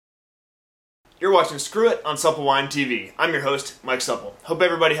You're watching Screw It on Supple Wine TV. I'm your host, Mike Supple. Hope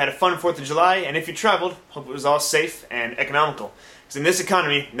everybody had a fun 4th of July, and if you traveled, hope it was all safe and economical. Because in this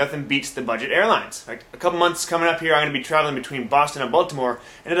economy, nothing beats the budget airlines. In fact, a couple months coming up here, I'm going to be traveling between Boston and Baltimore.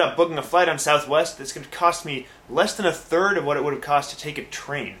 Ended up booking a flight on Southwest that's going to cost me less than a third of what it would have cost to take a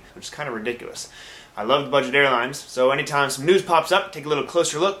train, which is kind of ridiculous. I love the budget airlines, so anytime some news pops up, take a little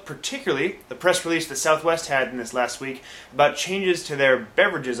closer look, particularly the press release that Southwest had in this last week about changes to their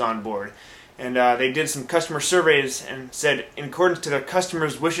beverages on board. And they did some customer surveys and said, in accordance to their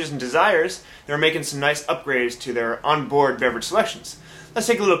customers' wishes and desires, they were making some nice upgrades to their onboard beverage selections. Let's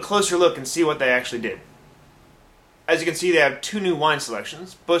take a little closer look and see what they actually did. As you can see, they have 2 new wine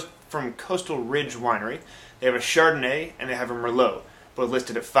selections, both from Coastal Ridge Winery. They have a Chardonnay and they have a Merlot, both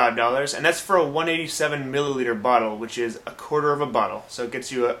listed at $5, and that's for a 187 milliliter bottle, which is a quarter of a bottle. So it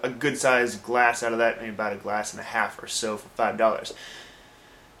gets you a good sized glass out of that, maybe about a glass and a half or so for $5.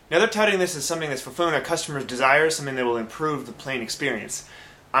 Now they're touting this as something that's fulfilling their customers' desires, something that will improve the plain experience.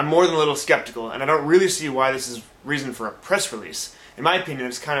 I'm more than a little skeptical, and I don't really see why this is reason for a press release. In my opinion,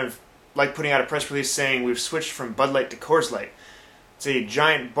 it's kind of like putting out a press release saying we've switched from Bud Light to Coors Light. It's a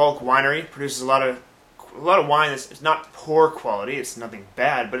giant bulk winery, produces a lot of wine that's not poor quality, it's nothing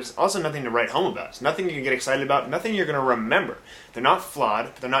bad, but it's also nothing to write home about. It's nothing you can get excited about, nothing you're going to remember. They're not flawed,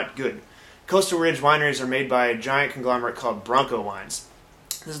 but they're not good. Coastal Ridge Wineries are made by a giant conglomerate called Bronco Wines.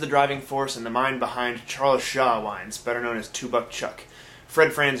 This is the driving force and the mind behind Charles Shaw Wines, better known as 2 Buck Chuck.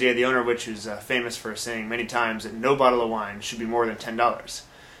 Fred Franzia, the owner of which, is famous for saying many times that no bottle of wine should be more than $10.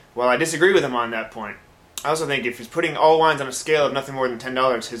 Well, I disagree with him on that point. I also think if he's putting all wines on a scale of nothing more than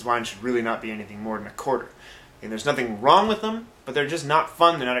 $10, his wine should really not be anything more than a quarter. And there's nothing wrong with them, but they're just not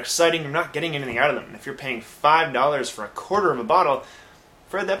fun, they're not exciting, you're not getting anything out of them. And if you're paying $5 for a quarter of a bottle,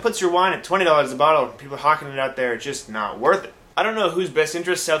 Fred, that puts your wine at $20 a bottle, and people hawking it out there, it's just not worth it. I don't know whose best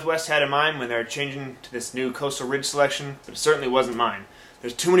interest Southwest had in mind when they were changing to this new Coastal Ridge selection, but it certainly wasn't mine.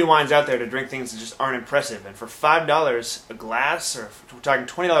 There's too many wines out there to drink things that just aren't impressive, and for $5 a glass, or if we're talking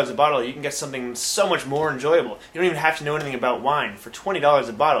 $20 a bottle, you can get something so much more enjoyable. You don't even have to know anything about wine. For $20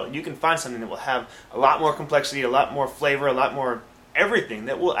 a bottle, you can find something that will have a lot more complexity, a lot more flavor, a lot more everything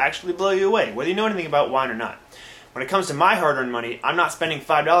that will actually blow you away, whether you know anything about wine or not. When it comes to my hard-earned money, I'm not spending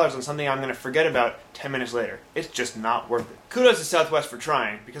 $5 on something I'm going to forget about 10 minutes later. It's just not worth it. Kudos to Southwest for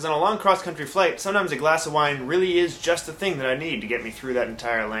trying, because on a long cross-country flight, sometimes a glass of wine really is just the thing that I need to get me through that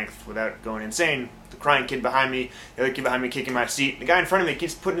entire length without going insane. The crying kid behind me, the other kid behind me kicking my seat, the guy in front of me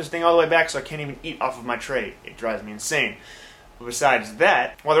keeps putting his thing all the way back so I can't even eat off of my tray. It drives me insane. But besides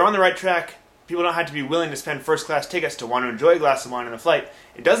that, while they're on the right track, people don't have to be willing to spend first-class tickets to want to enjoy a glass of wine on the flight.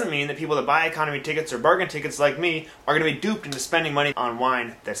 It doesn't mean that people that buy economy tickets or bargain tickets like me are going to be duped into spending money on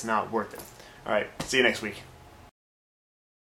wine that's not worth it. Alright, see you next week.